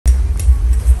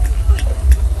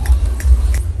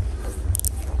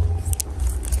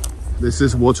This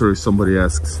is water, if somebody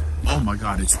asks. Oh my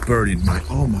god, it's burning my...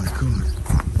 Oh my god.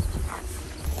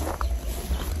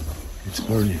 It's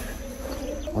burning.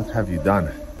 What have you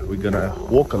done? We're gonna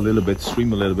walk a little bit,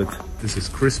 swim a little bit. This is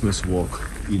Christmas walk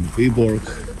in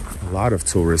VYBORG. A lot of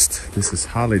tourists. This is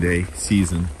holiday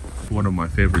season. One of my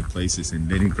favorite places in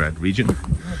Leningrad region.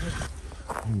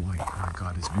 Oh my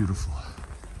god, it's beautiful.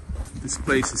 This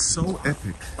place is so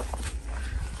epic.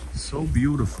 So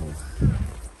beautiful.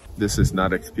 This is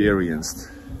not experienced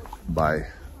by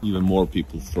even more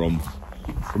people from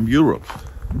Europe.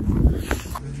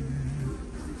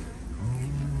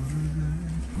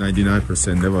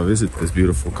 99% never visit this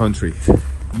beautiful country.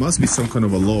 Must be some kind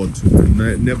of a law to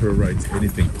never write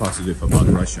anything positive about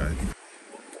Russia.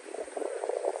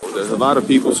 There's a lot of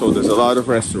people, so there's a lot of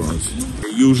restaurants. They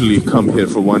usually come here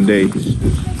for one day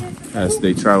as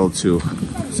they travel to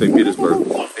St. Petersburg,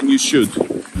 and you should.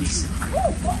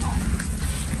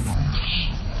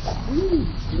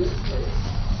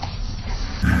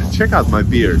 Check out my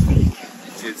beard.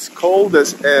 It's cold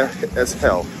as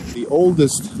hell. The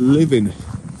oldest living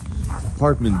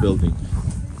apartment building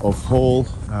of whole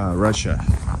Russia.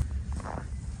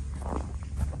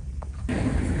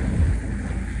 And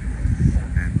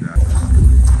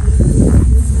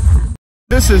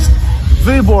this is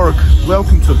VYBORG.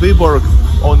 Welcome to VYBORG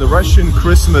on the Russian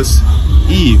Christmas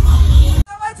Eve.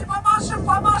 Давайте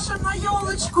помашем на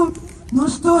елочку. Ну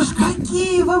что ж,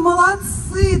 какие вы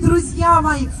молодцы, друзья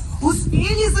мои.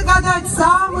 Успели загадать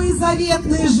самые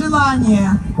заветные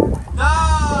желания?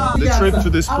 Да! The trip to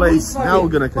this place, now we're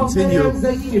gonna continue.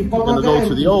 We're gonna go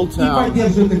to the old town.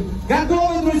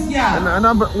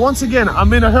 And once again,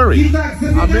 I'm in a hurry.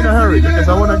 I'm in a hurry because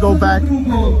I want to go back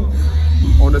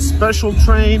on a special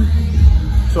train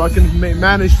so I can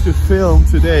manage to film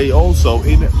today also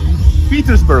in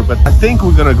Petersburg. But I think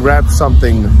we're gonna grab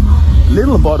something,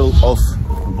 little bottle of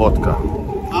vodka,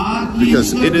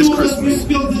 because it is Christmas.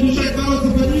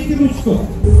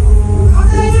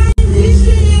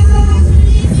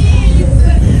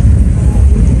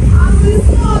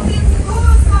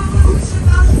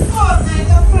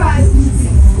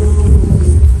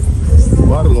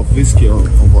 Bottle of whiskey or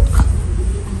vodka.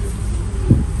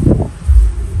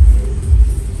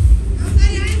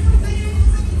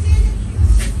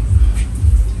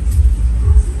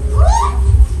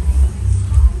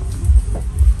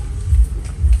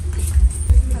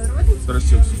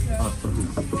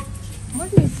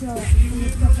 Можно еще?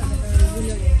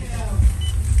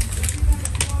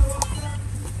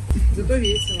 Зато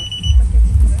весело.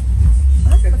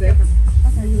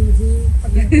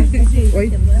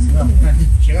 Ой.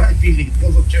 Вчера пили,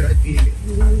 позавчера пили.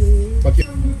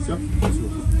 Все?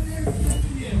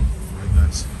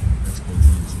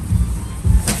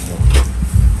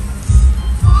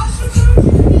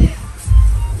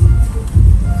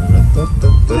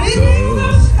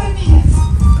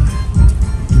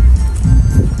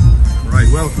 Right,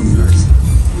 welcome guys.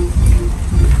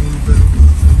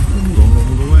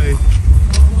 All the way.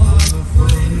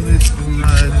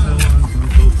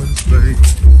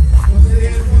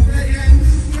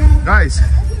 Guys,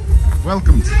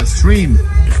 welcome to the stream.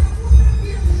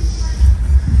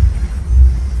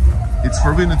 It's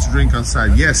forbidden to drink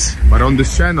outside, yes, but on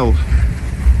this channel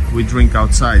we drink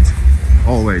outside,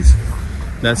 always.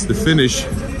 That's the Finnish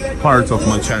part of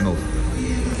my channel.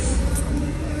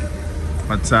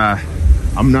 But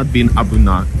I'm not being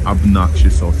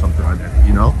obnoxious or something like that,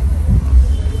 you know?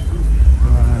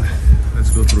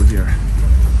 Let's go through here.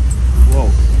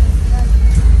 Whoa.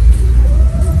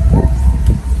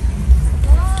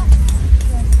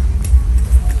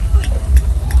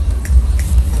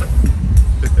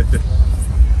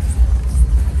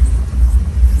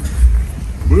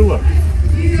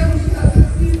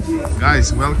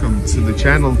 Guys, welcome to the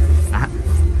channel.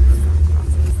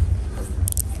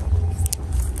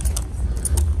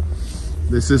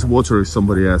 This is water, if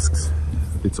somebody asks.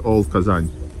 It's all Kazan.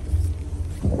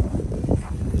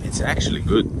 It's actually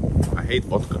good. I hate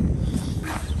vodka.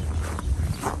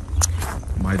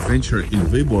 My adventure in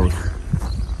VYBORG.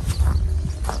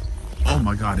 Oh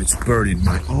my god, it's burning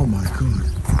my... Oh my god.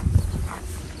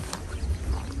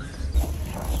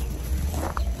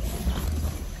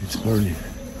 It's burning.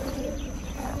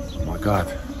 Oh my god.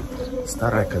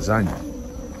 Staraya Kazan.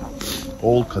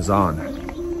 Old Kazan.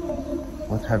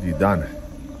 What have you done?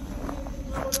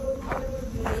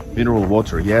 Mineral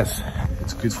water, yes.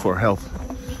 It's good for health.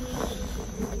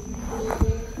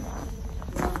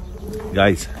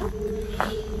 Guys,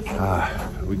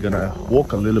 we're gonna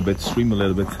walk a little bit, swim a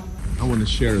little bit. I want to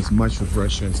share as much of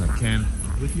Russia as I can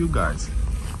with you guys.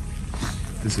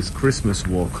 This is Christmas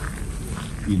walk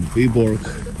in VYBORG.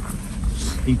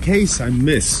 In case I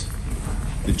miss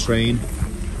the train.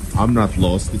 I'm not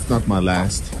lost. It's not my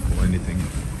last or anything.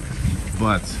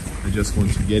 But I just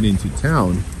want to get into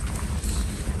town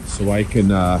so I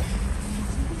can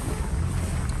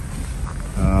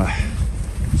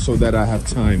so that I have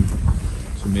time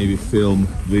to maybe film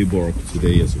VYBORG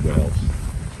today as well.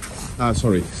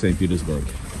 Sorry, St. Petersburg.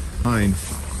 Fine.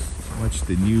 Watch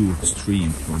the new stream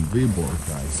from VYBORG,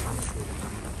 guys.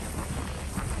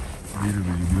 Really,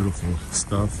 really beautiful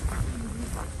stuff.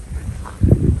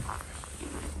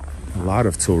 A lot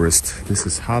of tourists. This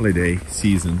is holiday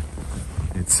season.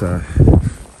 It's the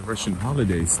Russian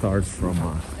holiday starts from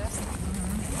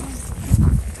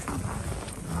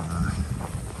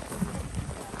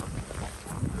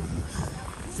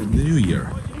the new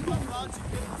year.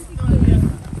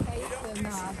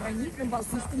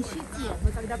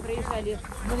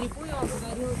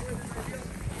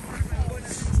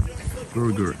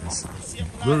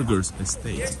 Burgers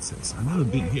Estate, it says. I've never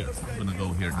been here. I'm gonna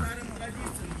go here now.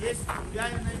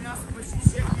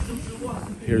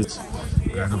 Here's,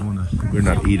 I don't wanna, we're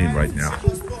not eating right now.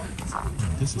 Oh,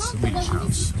 this is Swedish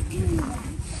house. Okay.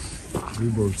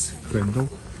 VYBORG's Krendel.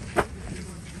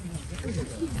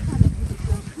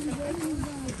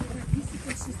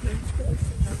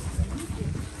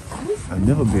 I've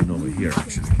never been over here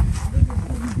actually.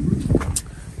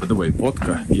 By the way,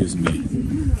 vodka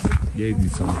gave me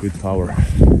some good power.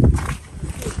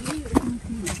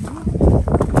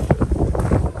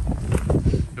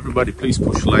 Everybody please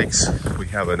push likes. We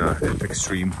have an epic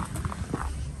stream,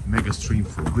 mega stream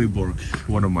for VYBORG,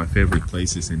 one of my favorite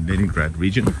places in Leningrad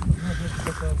region.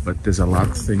 But there's a lot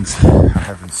of things I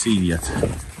haven't seen yet,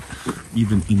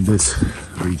 even in this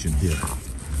region here.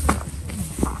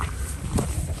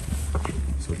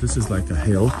 So this is like a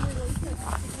hill.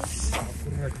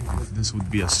 If this would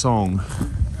be a song,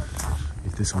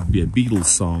 if this would be a Beatles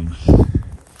song,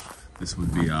 this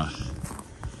would be a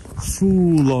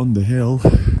Fool on the Hill.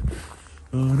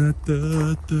 And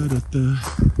the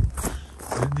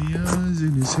eyes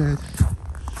in his head.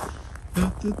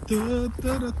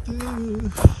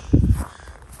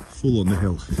 Fool on the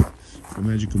Hill. The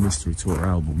Magical Mystery Tour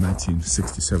album,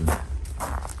 1967.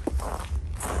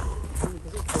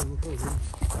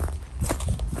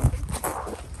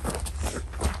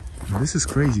 And this is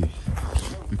crazy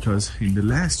because in the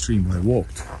last stream I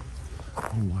walked.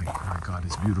 Oh my God,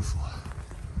 it's beautiful.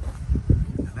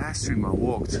 Last stream I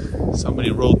walked,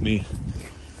 somebody wrote me,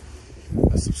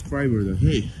 a subscriber, that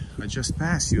hey, I just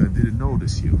passed you, I didn't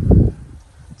notice you.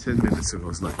 10 minutes ago. I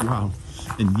was like, wow.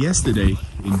 And yesterday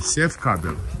in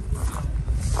Sevkabel,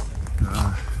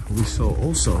 we saw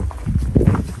also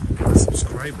a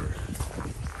subscriber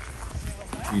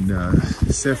in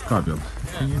Sevkabel.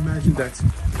 Can you imagine that?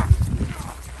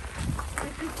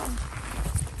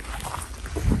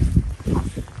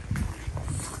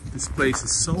 This place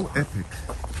is so epic,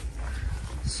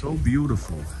 so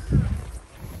beautiful,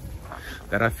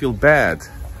 that I feel bad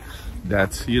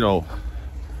that, you know,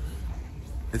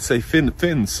 let's say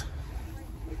Finns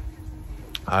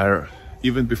are,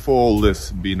 even before all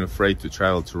this, being afraid to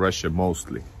travel to Russia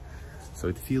mostly. So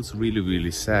it feels really,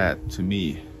 really sad to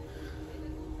me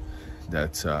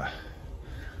that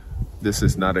this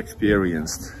is not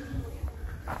experienced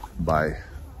by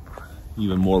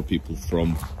even more people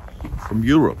from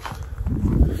Europe.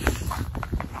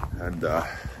 And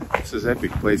this is an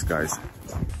epic place, guys.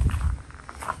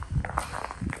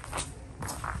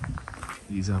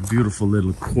 These are beautiful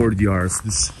little courtyards.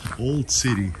 This old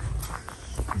city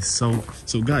is so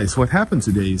guys, what happened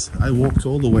today is I walked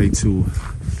all the way to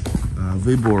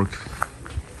VYBORG.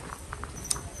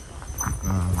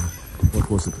 What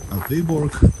was it? A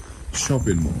VYBORG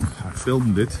shopping mall. I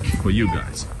filmed it for you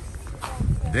guys.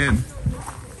 Then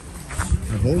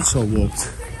I've also walked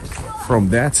from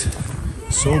that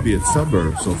Soviet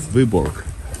suburbs of VYBORG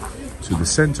to the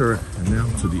center and now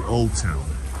to the old town.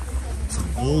 So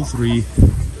all three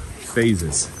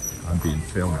phases are being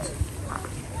filmed.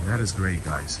 And that is great,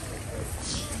 guys.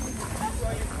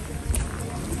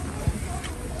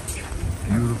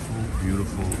 Beautiful,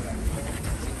 beautiful.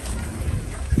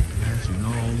 Imagine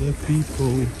all the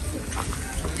people.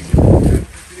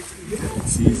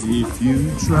 It's easy if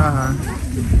you try.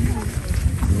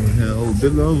 No hell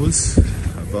below us,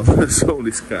 above us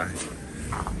only sky.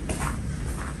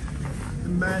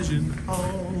 Imagine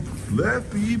all the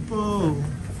people.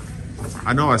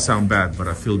 I know I sound bad, but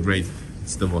I feel great.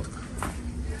 It's the vodka.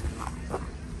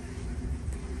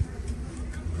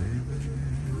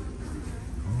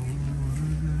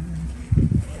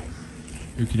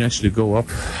 You can actually go up,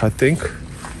 I think,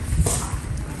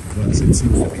 but it seems to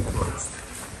be closed.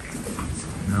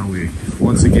 Now we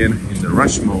once again in the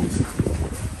rush mode,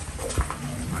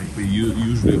 like we we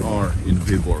usually are in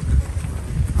VYBORG.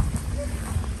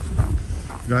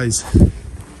 Guys,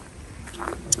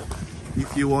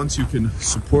 if you want, you can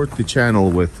support the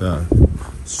channel with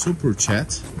super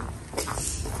chat,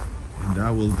 and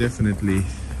I will definitely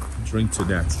drink to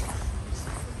that.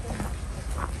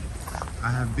 I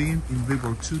have been in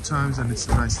VYBORG 2 times and it's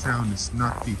a nice town. It's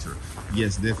not Peter.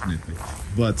 Yes, definitely.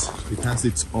 But it has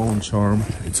its own charm.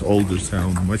 It's older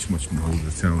town, much more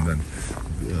older town than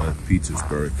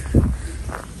Petersburg.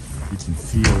 You can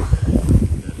feel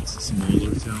that it's a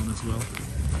smaller town as well.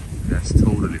 That's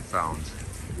totally found.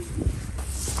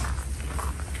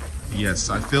 Yes,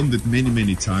 I filmed it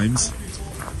many times.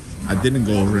 I didn't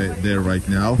go there right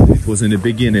now. It was in the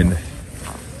beginning.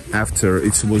 After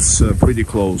it was pretty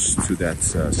close to that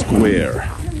square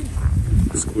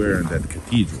and that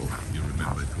cathedral. You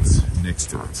remember, it was next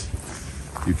to it.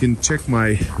 You can check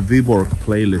my VYBORG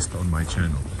playlist on my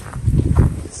channel.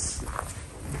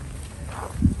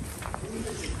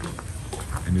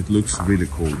 And it looks really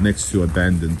cool, next to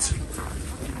abandoned,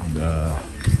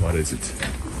 what is it?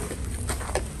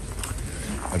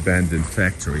 Abandoned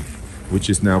factory, which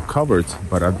is now covered,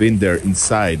 but I've been there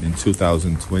inside in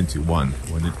 2021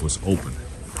 when it was open.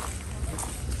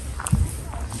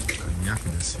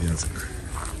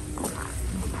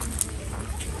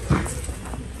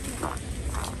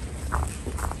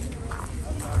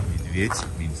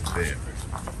 Медведь means bear.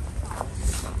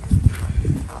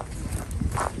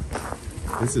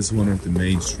 This is one of the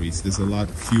main streets. There's a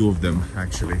few of them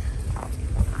actually.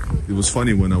 It was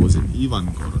funny when I was in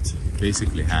Ivangorod.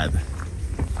 Basically had.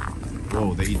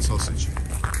 Whoa, they eat sausage.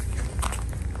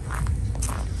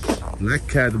 Black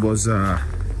Cat was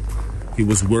he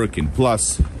was working.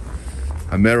 Plus,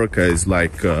 America is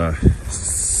like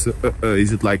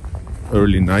is it like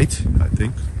early night? I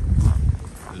think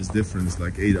there's difference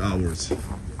like 8 hours, or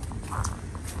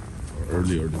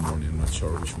earlier in the morning. I'm not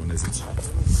sure which one is it.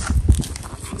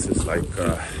 This is like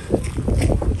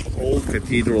old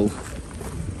cathedral,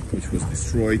 which was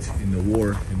destroyed in the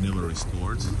war and never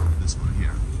restored. This one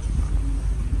here.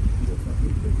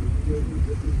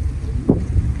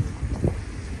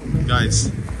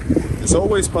 Guys, there's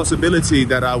always possibility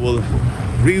that I will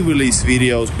re-release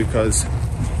videos because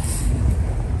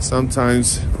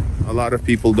sometimes a lot of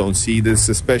people don't see this,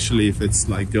 especially if it's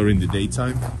like during the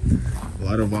daytime. A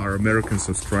lot of our American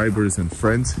subscribers and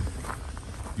friends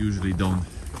usually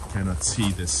cannot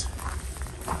see this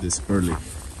early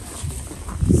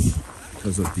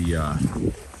because of the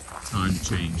time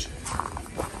change.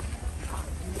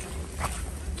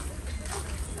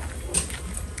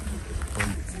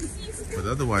 But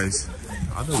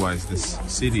otherwise this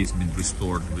city has been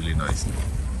restored really nicely.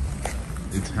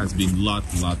 It has been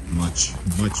much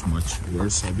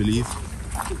worse, I believe.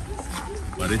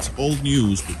 But it's old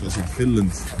news because in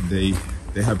Finland they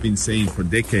have been saying for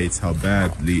decades how in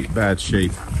bad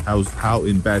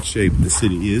shape the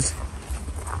city is.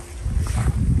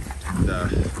 And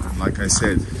like I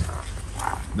said,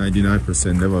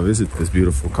 99% never visit this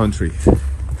beautiful country,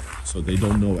 so they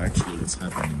don't know actually what's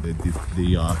happening. They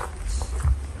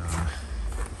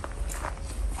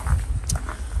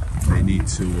need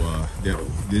to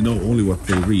they know only what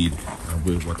they read.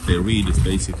 What they read is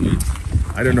basically,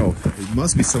 I don't know, it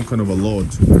must be some kind of a law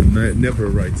to never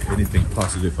write anything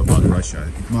positive about Russia.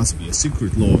 It must be a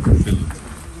secret law in Finland.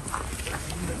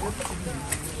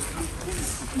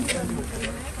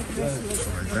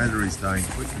 Alright, battery is dying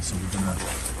quickly, so we're gonna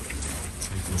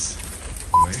take this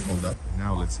away. Hold up.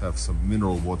 Now let's have some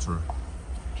mineral water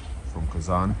from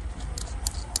Kazan.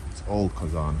 It's all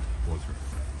Kazan water.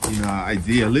 In an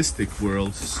idealistic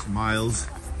world, smiles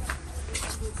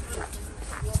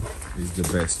is the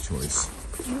best choice.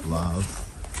 Love.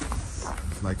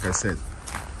 Like I said,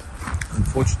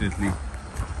 unfortunately,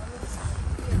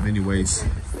 in many ways,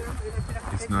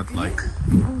 it's not like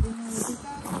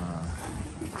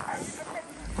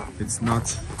it's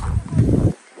not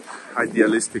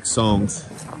idealistic songs.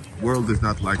 World is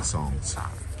not like songs.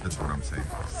 That's what I'm saying.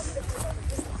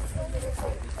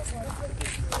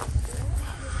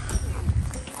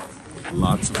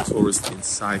 Lots of tourists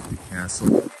inside the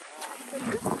castle.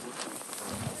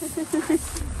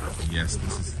 Yes,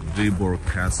 this is the VYBORG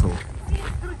castle.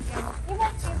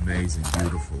 Amazing,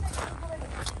 beautiful.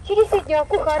 Через 7 дня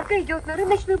кухарка идет на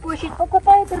рыночную площадь,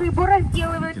 покупает рыбу,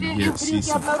 разделывает You ее, can see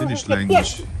some Finnish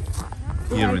language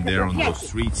here and there on those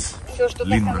streets.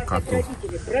 Linnakatu.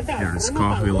 Here is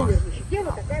Kahvila.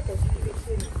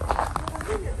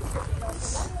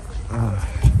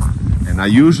 And I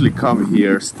usually come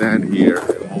here, stand here,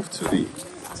 and move to the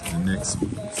next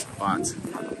spot.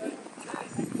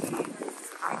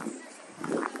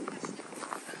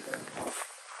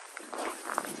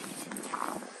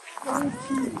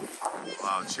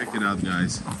 Wow, check it out,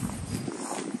 guys.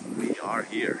 We are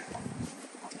here.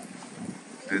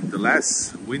 And the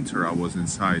last winter I was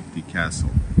inside the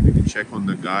castle. You can check on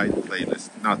the guide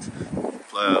playlist, not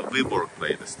VYBORG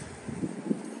playlist.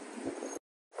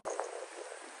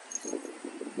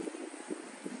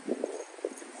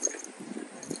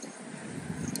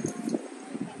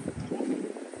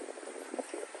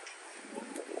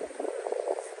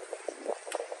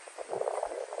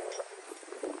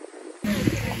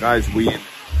 Guys, we in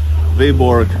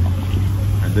VYBORG,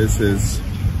 and this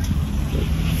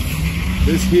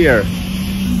here is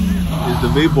the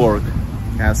VYBORG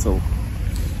castle.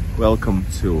 Welcome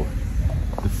to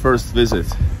the first visit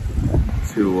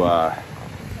to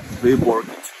VYBORG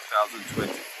in 2024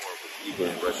 with Igor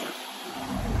in Russia.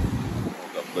 Oh,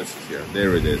 God bless you here.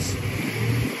 There it is.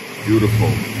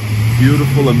 Beautiful,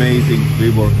 beautiful, amazing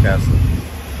VYBORG castle.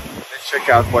 Let's check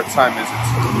out what time is it.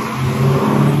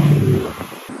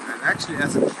 Actually,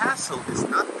 as a castle, it's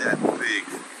not that big.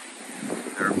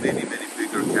 There are many, many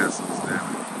bigger castles than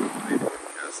VYBORG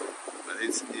castle, but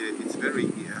it's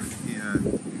very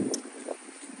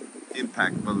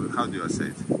impactful. How do I say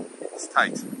it? It's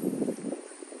tight.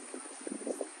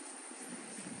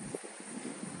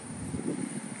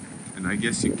 And I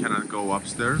guess you cannot go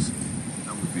upstairs.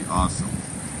 That would be awesome.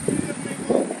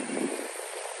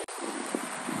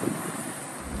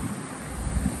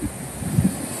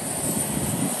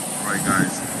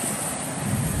 Guys,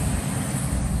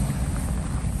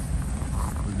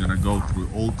 we're gonna go through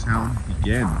Old Town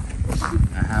again.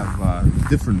 I have a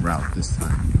different route this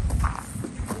time.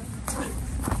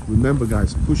 Remember,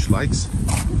 guys, push likes.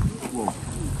 Whoa.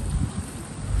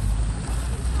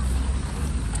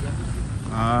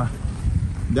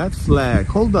 That flag,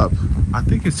 hold up. I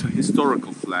think it's a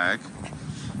historical flag.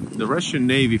 The Russian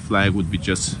Navy flag would be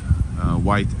just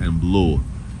white and blue.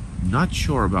 Not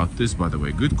sure about this, by the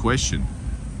way. Good question.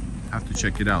 Have to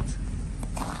check it out.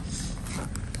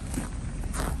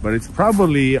 But it's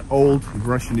probably old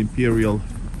Russian Imperial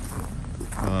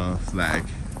flag.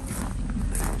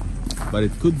 But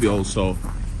it could be also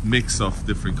mix of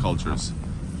different cultures.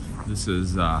 This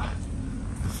is the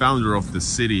founder of the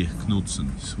city,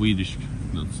 Knutsen, Swedish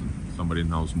Knutsen. Somebody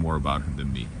knows more about him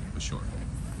than me, for sure.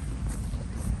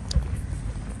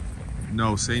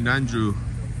 No, St. Andrew.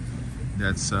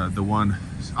 That's the one.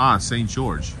 St.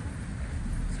 George.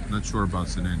 Not sure about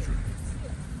St. Andrew.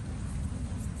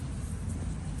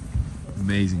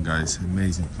 Amazing, guys.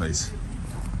 Amazing place.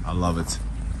 I love it.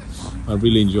 I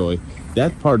really enjoy.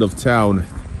 That part of town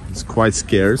is quite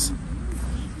scarce.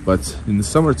 But in the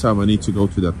summertime, I need to go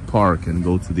to that park and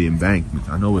go to the embankment.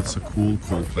 I know it's a cool,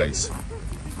 cool place.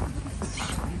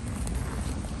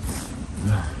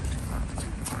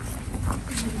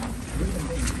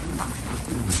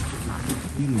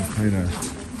 Feeling kind of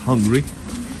hungry,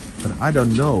 but I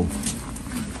don't know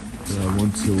if I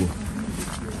want to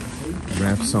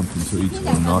grab something to eat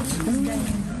or not.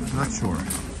 Not sure.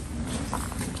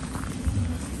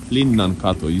 Linnan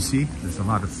kato, you see? There's a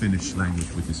lot of Finnish language,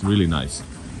 which is really nice.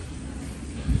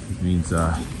 It means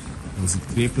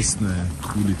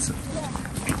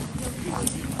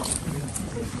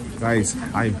guys,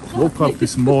 I woke up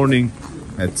this morning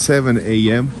at 7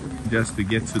 a.m. just to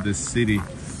get to this city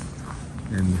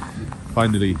and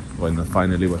finally, well, not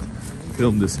finally, but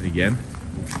film this again.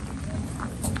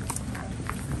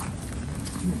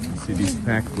 The city's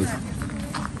packed with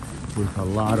a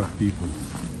lot of people.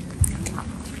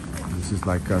 This is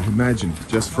like, imagine,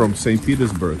 just from St.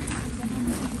 Petersburg.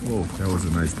 Whoa, that was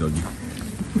a nice doggy.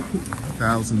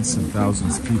 Thousands and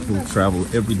thousands of people travel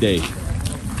every day.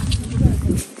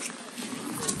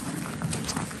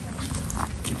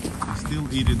 They're still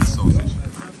eating the sausage.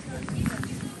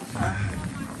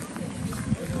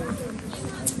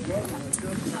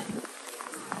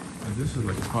 And this is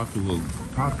like a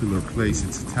popular place.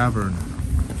 It's a tavern.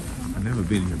 I've never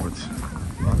been here, but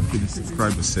a lot of Finnish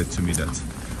subscribers said to me that,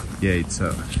 yeah, it's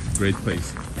a great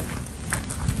place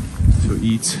to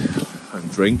eat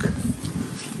and drink.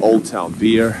 Old Town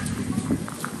beer.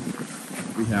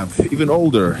 We have even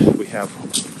older. We have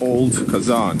old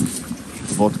Kazan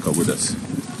vodka with us,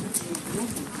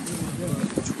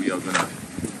 which we are gonna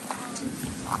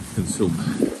consume.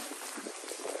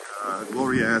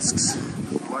 Gloria asks,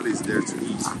 what is there to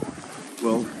eat?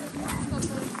 Well,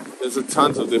 there's a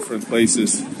tons of different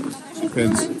places.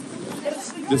 Depends.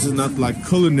 This is not like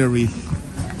culinary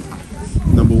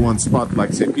 #1 spot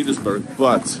like St. Petersburg,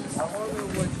 but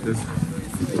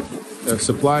there's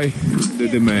supply, the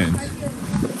demand.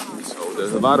 So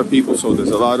there's a lot of people, so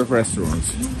there's a lot of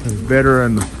restaurants. There's better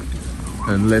and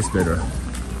less better.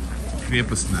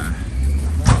 Крепостная.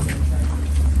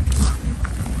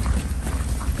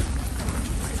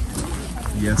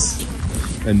 Yes.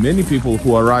 And many people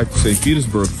who arrive to St.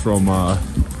 Petersburg from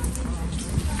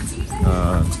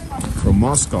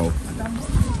Moscow,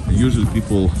 usually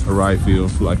people arrive here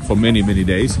like for many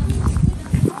days.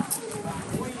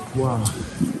 Wow.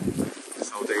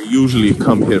 So they usually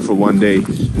come here for one day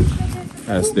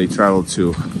as they travel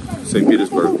to St.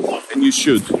 Petersburg. And you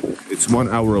should. It's 1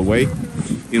 hour away.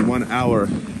 In 1 hour,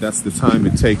 that's the time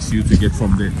it takes you to get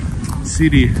from the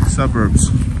city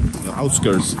suburbs, the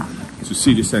outskirts, to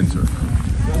city center.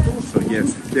 So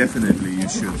yes, definitely you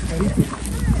should.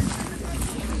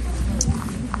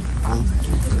 Old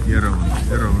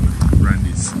Heroin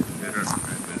brandies.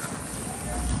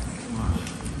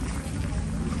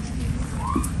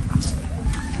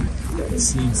 It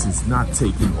seems it's not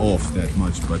taking off that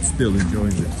much, but still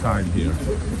enjoying the time here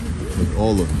with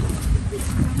all of you.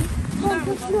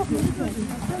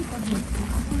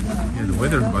 Yeah, the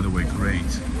weather, by the way,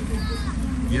 great.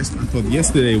 Yes, I thought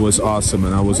yesterday was awesome,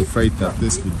 and I was afraid that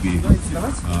this would be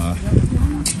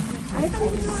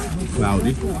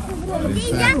cloudy.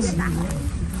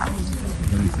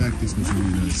 But in fact, this was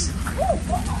really nice.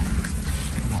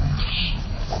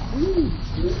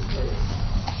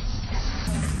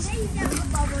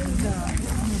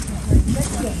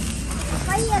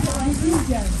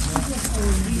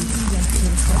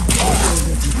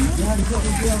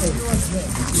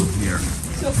 Here.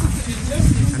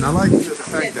 And I like the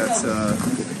fact that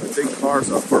big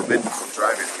cars are forbidden from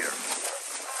driving here.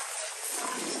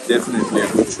 Definitely a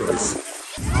good choice.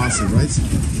 Awesome, right?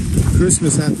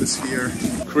 Christmas atmosphere,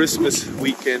 Christmas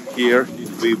weekend here in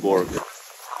VYBORG.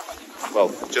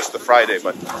 Well, just a Friday,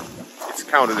 but it's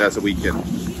counted as a weekend.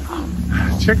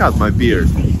 Check out my beard.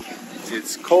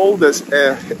 It's cold as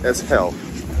hell.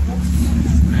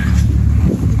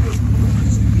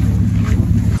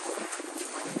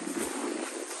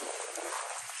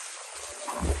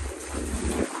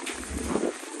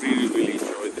 Really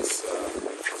enjoy this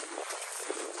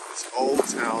old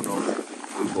town of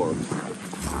VYBORG.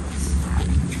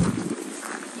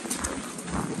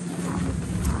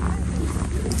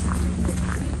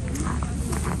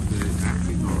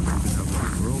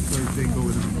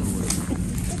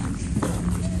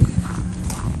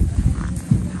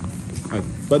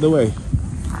 By the way,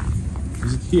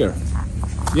 is it here?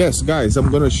 Yes, guys, I'm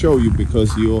gonna show you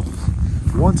because you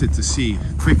wanted to see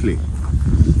quickly.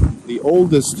 The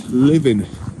oldest living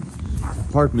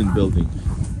apartment building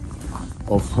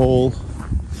of whole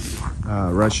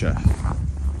Russia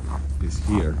is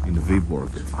here in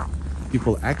VYBORG.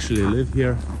 People actually live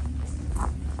here.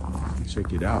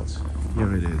 Check it out.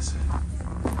 Here it is.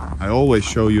 I always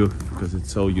show you because it's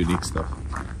so unique stuff.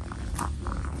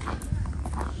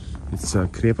 It's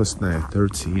Крепостная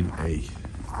 13A.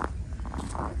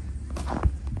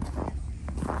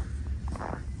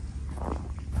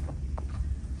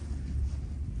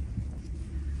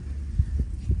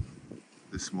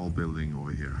 This small building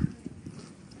over here,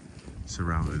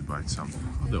 surrounded by some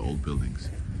other old buildings.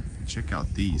 Check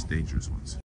out these dangerous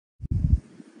ones.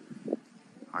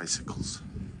 Icicles.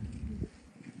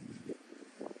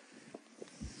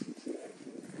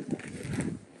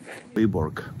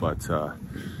 VYBORG, but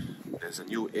there's a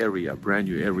new area, brand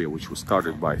new area, which was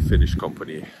started by Finnish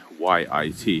company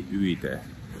VODKA,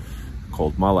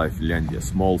 called Malai Finlandia,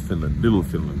 small Finland, little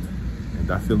Finland. And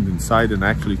I filmed inside and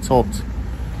actually talked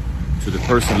to the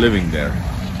person living there.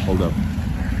 Hold up.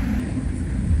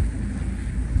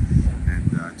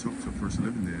 And I talked to a person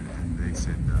living there, and they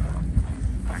said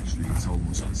actually it's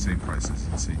almost the same price as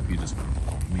in St. Petersburg,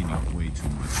 meaning way too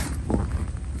much.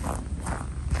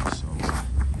 So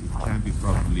it can be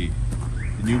probably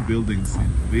the new buildings in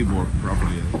VYBORG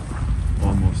probably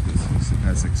almost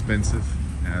as expensive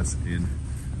as in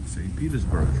St.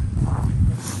 Petersburg.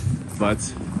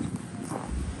 But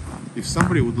if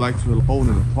somebody would like to own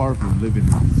an apartment, live in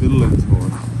Finland, or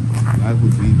that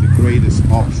would be the greatest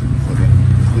option for them.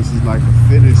 This is like a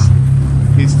Finnish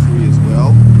history as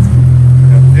well. You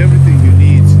have everything you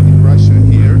need in Russia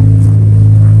here,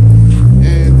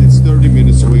 and it's 30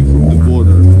 minutes away from the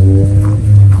border.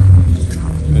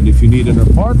 And if you need an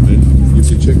apartment, you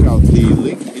can check out the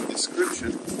link in the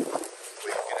description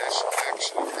where you can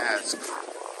actually ask a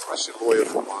Russian lawyer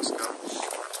from Moscow,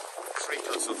 free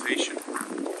consultation,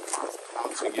 how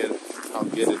to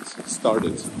get it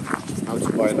started, how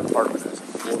to buy an apartment as a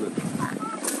foreigner.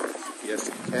 Yes,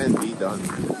 it can be done.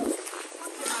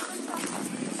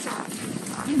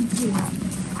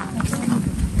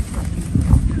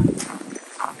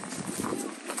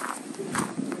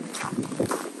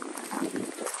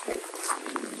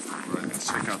 Alright, let's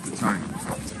check out the time.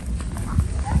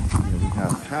 Yeah, we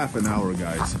have half an hour,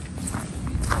 guys.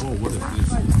 Oh, what is this?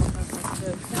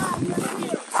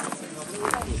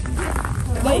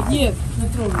 Нет, не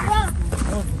трогай.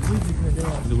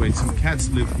 By the way, some cats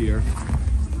live here.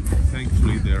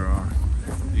 Thankfully, they are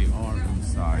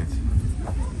inside.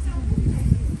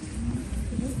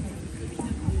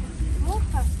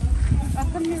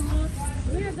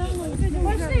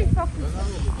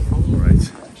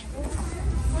 Alright,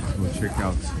 we'll check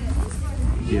out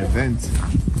the event,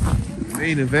 the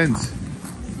main event,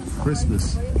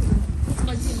 Christmas.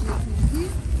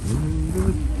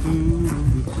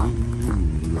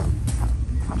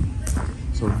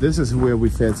 So this is where we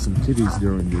fed some kitties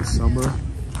during the summer,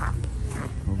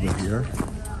 over here.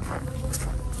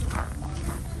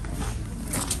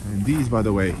 And these, by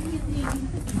the way,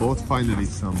 both finally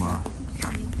some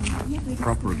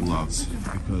proper gloves,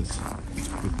 because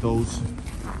with those,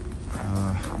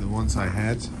 the ones I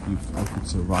had, I could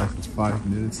survive for 5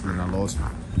 minutes, and then I lost.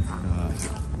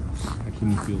 I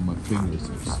couldn't feel my fingers.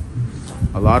 There's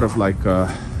a lot of like the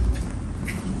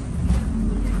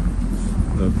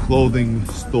clothing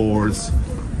stores,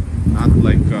 not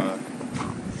like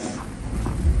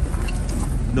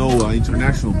no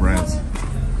international brands,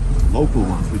 local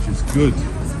ones, which is good.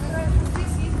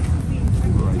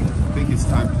 Alright, I think it's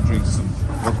time to drink some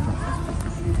vodka.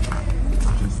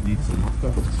 Just need some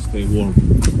vodka to stay warm.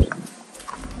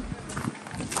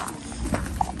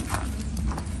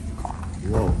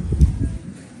 Whoa.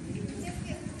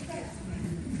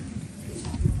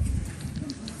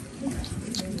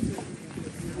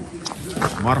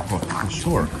 Marco, for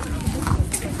sure.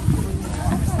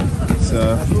 It's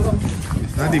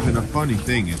not even a funny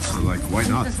thing. It's like, why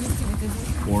not?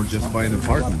 Or just buy an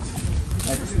apartment.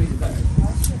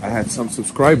 I had some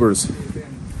subscribers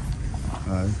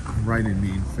writing me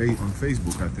on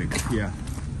Facebook, I think. Yeah.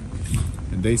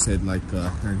 And they said like,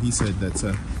 and he said that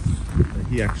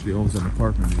he actually owns an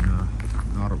apartment in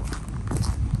Ottawa.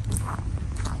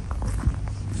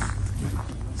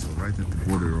 So right at the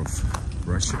border of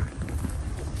Russia.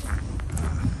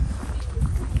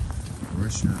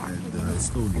 Russia and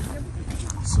Estonia.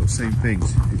 So same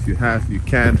things. If you have, you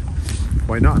can.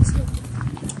 Why not?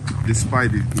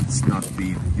 Despite it's not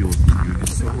being European Union,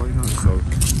 so why not? So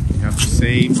you have the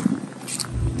same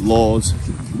laws,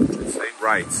 the same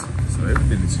rights. So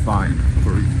everything is fine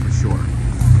for sure.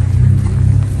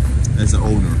 As an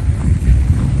owner.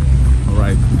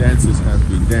 Alright, dances have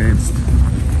been danced.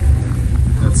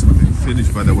 That's been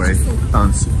finished, by the way.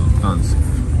 Tons.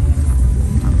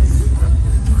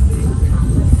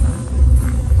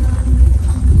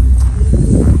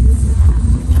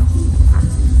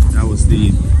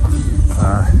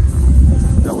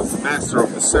 That was the master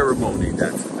of the ceremony,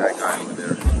 that guy over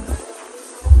there.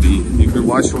 You can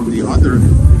watch on the other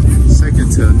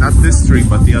second, not this stream,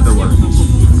 but the other one.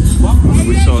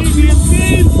 We saw.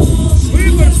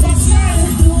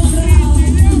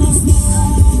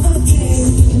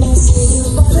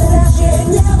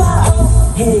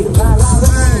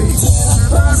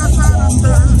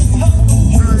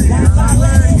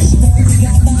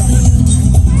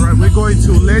 Right, we're going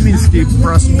to Leninsky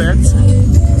Prospect,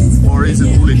 or is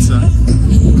it Ulica?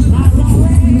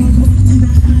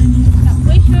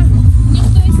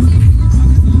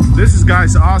 This is,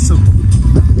 guys, awesome.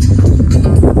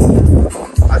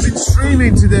 I've been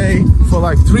streaming today for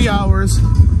like 3 hours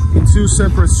in 2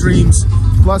 separate streams,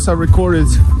 plus I recorded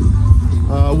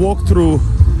a walkthrough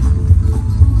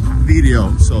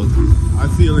video, so I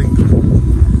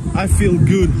feel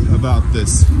good about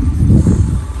this.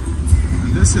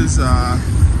 And this is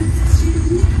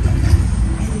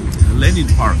Lenin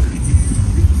Park.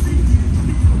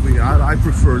 I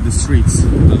prefer the streets.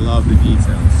 I love the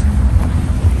details.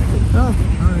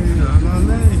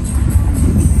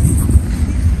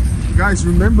 Guys,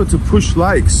 remember to push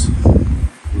likes.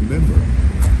 Remember.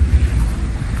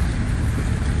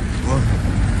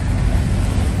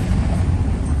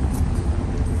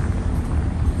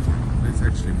 Let's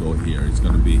actually go here. It's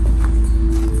gonna be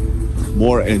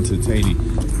more entertaining.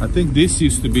 I think this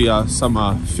used to be some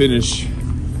Finnish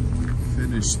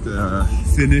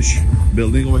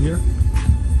building over here.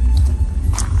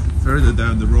 Further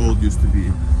down the road used to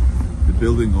be the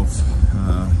building of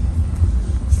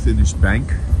Finnish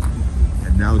bank,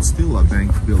 and now it's still a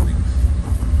bank building.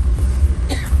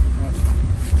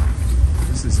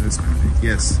 This is an esplanade.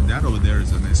 Yes, that over there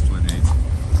is an esplanade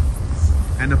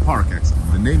and a park. Actually,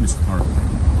 the name is park.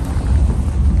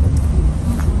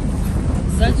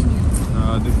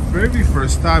 The very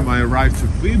first time I arrived to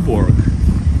VYBORG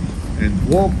and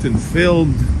walked and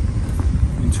filmed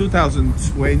in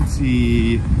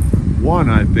 2021,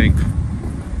 I think.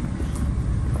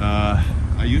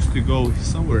 I used to go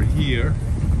somewhere here.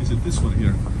 Is it this one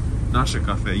here? Nasha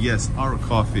Cafe. Yes, our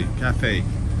cafe.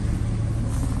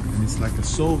 And and it's like a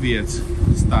Soviet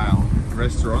style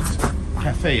restaurant,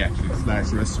 cafe actually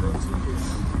slash restaurant.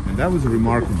 And that was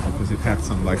remarkable because it had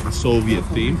some like a Soviet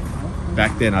theme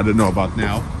back then. I don't know about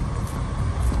now.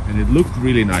 And it looked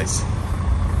really nice.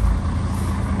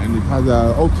 And it had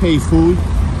okay food.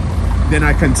 Then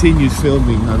I continued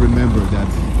filming. I remember that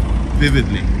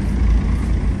vividly.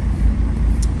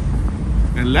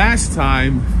 And last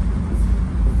time,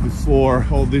 before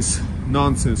all this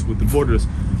nonsense with the borders,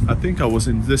 I think I was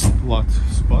in this spot.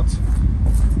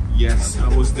 Yes,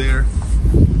 I was there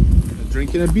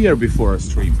drinking a beer before a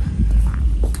stream.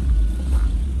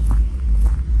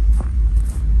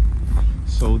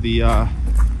 So the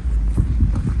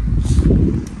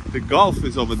Gulf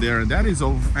is over there, and that is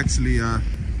actually a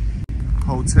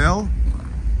hotel.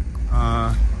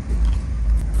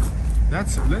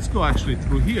 Let's go actually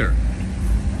through here.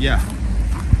 Yeah,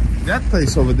 that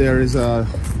place over there is a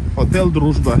Hotel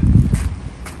Druzhba.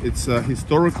 It's a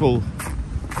historical,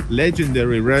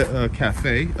 legendary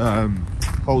cafe,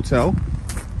 hotel.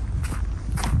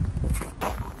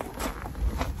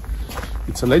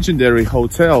 It's a legendary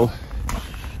hotel,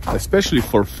 especially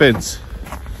for Finns.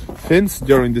 Finns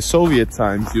during the Soviet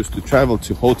times used to travel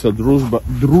to Hotel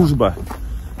Druzhba,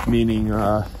 meaning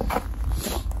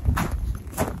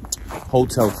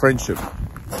hotel friendship.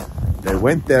 They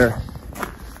went there,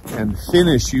 and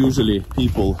Finnish usually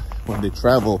people, when they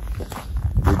travel,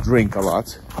 they drink a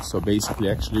lot. So basically,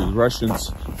 actually,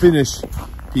 Russians, Finnish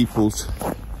people's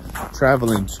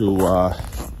traveling to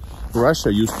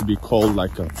Russia used to be called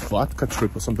like a VODKA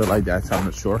trip or something like that. I'm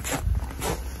not sure.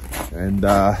 And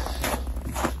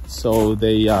so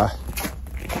they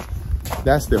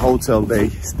that's the hotel they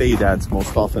stayed at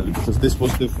most often, because this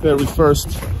was the very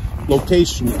first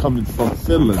location coming from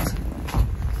Finland.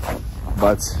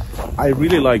 But I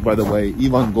really like, by the way,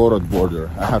 Ivangorod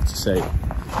border, I have to say,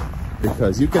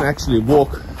 because you can actually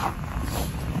walk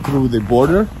through the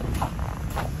border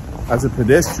as a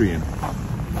pedestrian,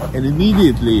 and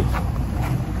immediately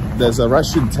there's a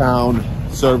Russian town,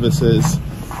 services,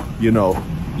 you know,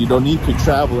 you don't need to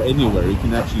travel anywhere, you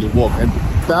can actually walk. And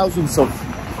thousands of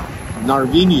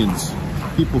Narvinians,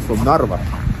 people from Narva,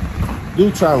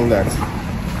 do travel that.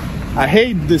 I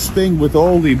hate this thing with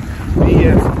all the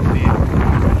BS, the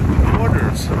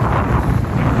borders.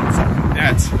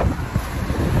 That's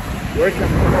where can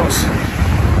we cross?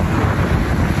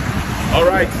 All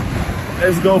right,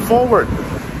 let's go forward.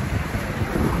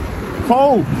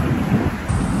 Cold.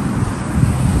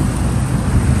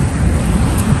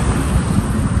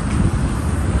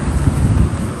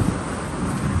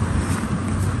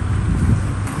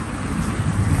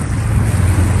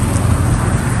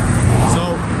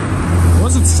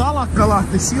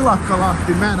 Salakkalahti,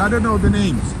 Silakkalahti, man, I don't know the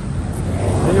names.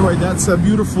 Anyway, that's a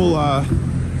beautiful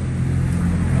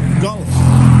Gulf.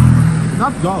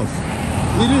 Not Gulf.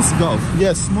 It is Gulf.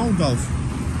 Yes, small Gulf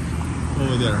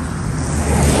over there.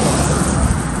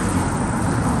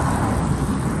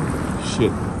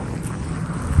 Shit.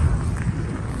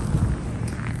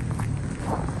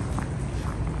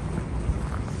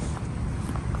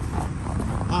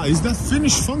 Ah, is that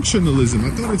Finnish functionalism? I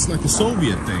thought it's like a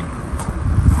Soviet thing.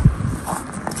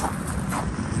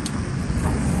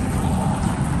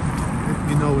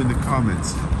 Know in the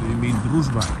comments, do you mean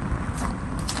Druzhba?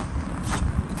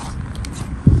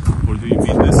 Or do you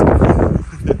mean this one?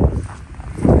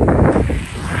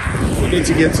 We need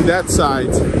to get to that side.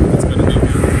 It's gonna be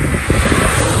beautiful.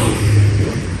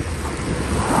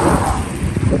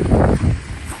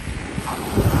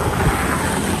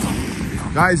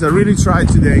 Guys, I really tried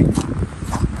today.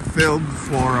 I filmed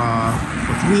for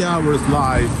 3 hours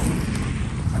live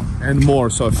and more,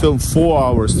 so I filmed 4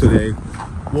 hours today.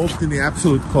 Walked in the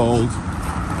absolute cold.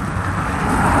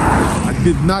 I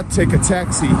did not take a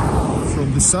taxi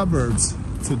from the suburbs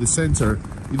to the center,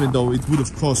 even though it would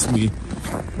have cost me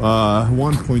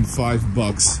 1.5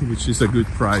 bucks, which is a good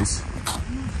price.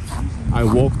 I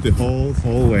walked the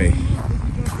whole way.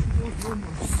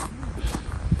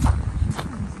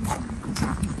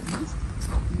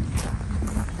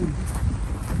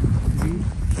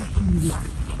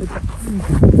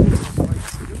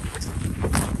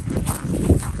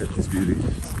 Beauty.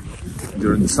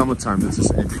 During the summertime, this is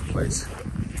an epic place.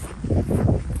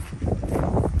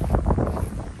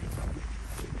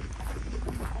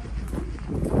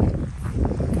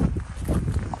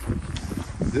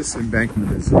 This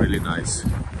embankment is really nice.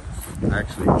 I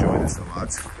actually enjoy this a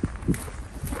lot.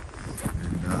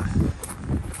 And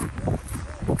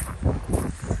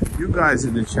you guys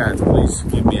in the chat, please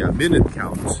give me a minute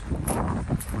count.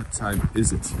 What time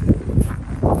is it?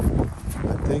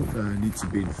 I think I need to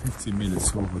be in 15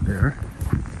 minutes over there.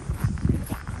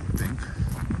 I think.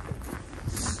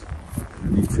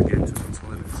 need to get to the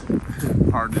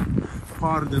toilet.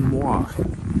 Pardon moi.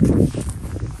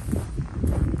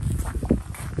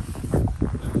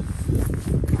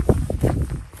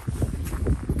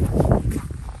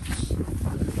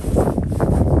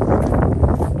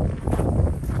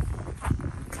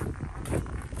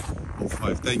 Oh,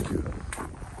 5, thank you.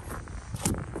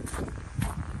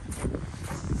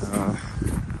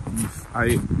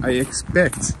 I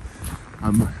expect,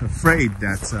 I'm afraid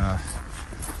that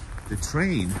the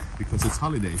train, because it's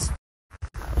holidays,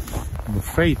 I'm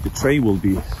afraid the train will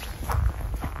be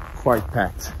quite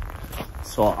packed.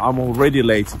 So I'm already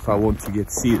late if I want to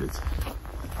get seated.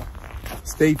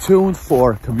 Stay tuned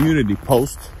for community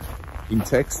post in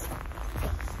text,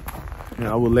 and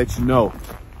I will let you know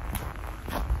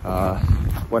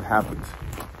what happened.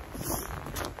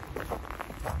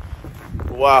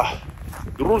 Wow.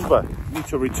 Дружба, need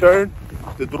to return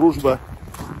the дружба,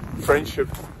 friendship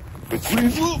between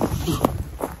you.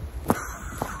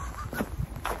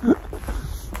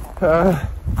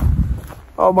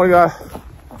 Oh my God.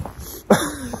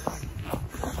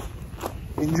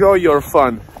 Enjoy your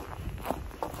fun.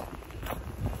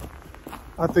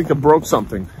 I think I broke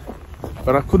something,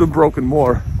 but I could have broken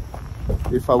more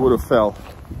if I would have fell.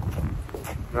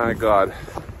 My God.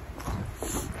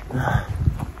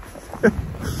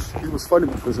 It was funny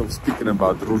because I was speaking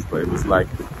about дружба. It was like,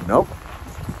 nope,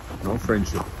 no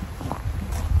friendship.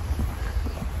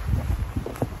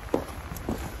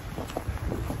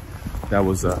 That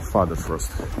was Father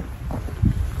Frost.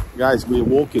 Guys, we're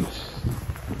walking.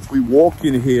 We're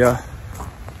walking here.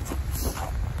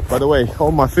 By the way,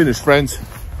 all my Finnish friends,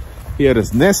 here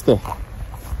is Neste.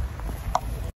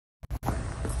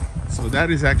 So that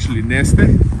is actually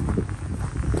Neste.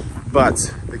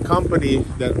 But the company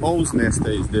that owns Neste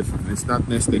is different. It's not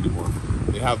Neste anymore.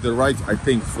 They have the right, I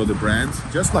think, for the brand.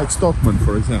 Just like Stockman,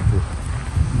 for example.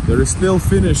 There is still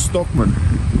Finnish Stockman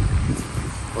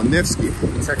on Nevsky.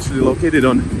 It's actually located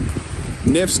on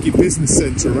Nevsky Business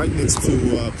Center, right next to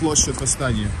Ploshcha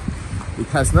Postania. It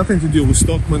has nothing to do with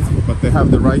Stockman, but they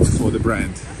have the right for the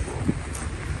brand.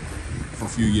 For a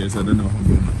few years, I don't know how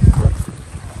good.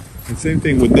 And same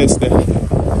thing with Neste.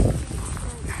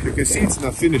 You can see it's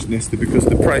not finished Neste because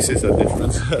the prices are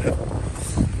different.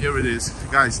 Here it is.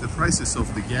 Guys, the prices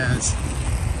of the gas,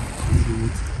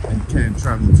 food and can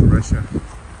travel to Russia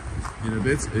in a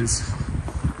bit is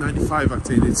 95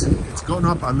 octane. It's gone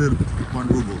up a little bit, 1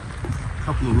 ruble, a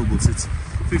couple of rubles. It's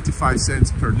 55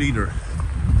 cents per liter.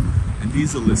 And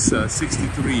diesel is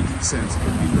 63 cents per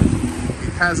liter.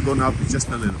 It has gone up just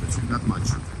a little bit, not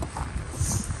much.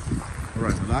 All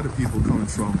right, a lot of people coming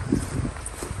from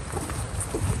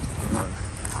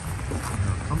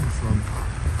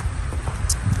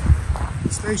the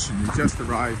station. We just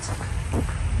arrived,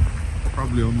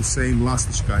 probably on the same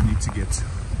Lastichka I need to get to.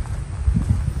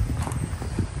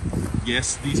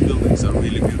 Yes, these buildings are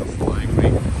really beautiful, I agree.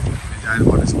 And that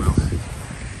one as well.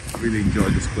 Really enjoy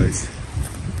this place.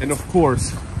 And of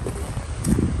course,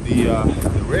 the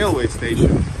railway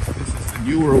station. This is the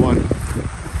newer one.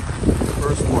 The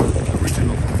first one,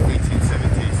 original from the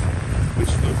 1870s,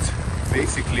 which looked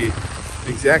basically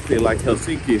exactly like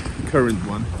Helsinki, current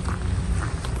one.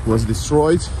 Was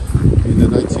destroyed in the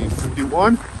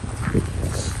 1941.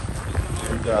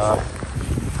 And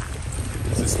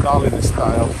this is Stalinist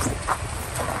style.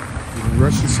 In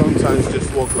Russia sometimes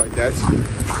just walk like that,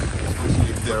 especially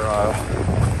if they're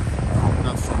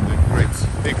not from the great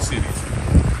big cities.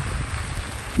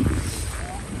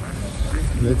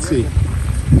 Let's see.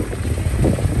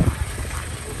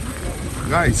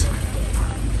 Guys,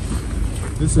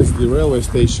 this is the railway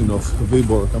station of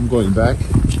VYBORG. I'm going back.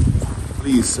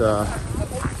 Please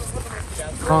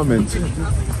comment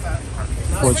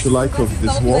what you like of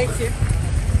this walk.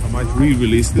 I might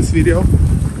re-release this video.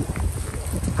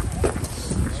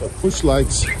 So push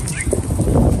likes,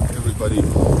 everybody.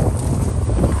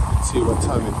 Let's see what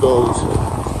time it goes.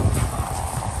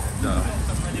 And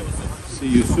see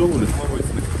you soon.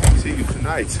 See you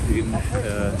tonight in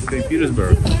St.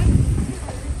 Petersburg.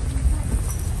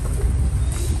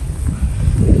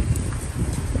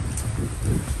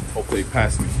 Hope they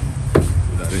pass me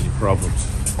without any problems.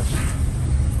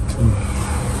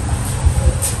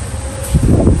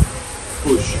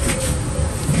 Push.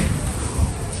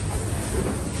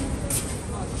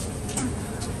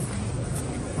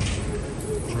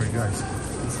 Alright guys,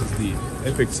 this is the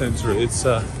Epic Center. It's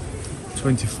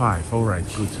 25. Alright,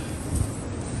 good.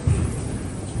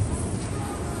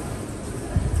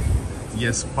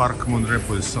 Yes, Park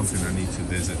Monrepo is something I need to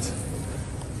visit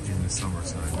in the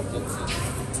summertime.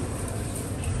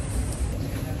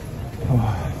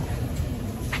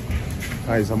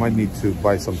 Guys, I might need to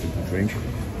buy something to drink.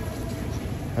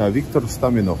 Victor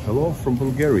Staminov, hello from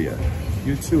Bulgaria.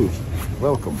 You too,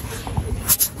 welcome.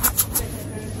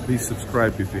 Please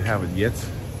subscribe if you haven't yet.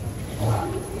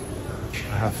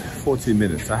 I have 14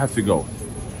 minutes, I have to go.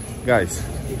 Guys,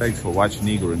 thanks for watching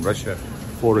Igor in Russia,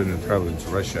 foreign and traveling to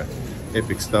Russia.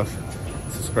 Epic stuff.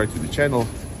 Subscribe to the channel,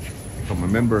 become a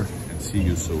member, and see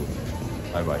you soon.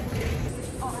 Bye bye.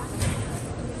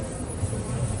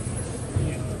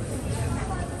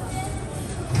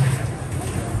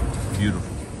 Beautiful.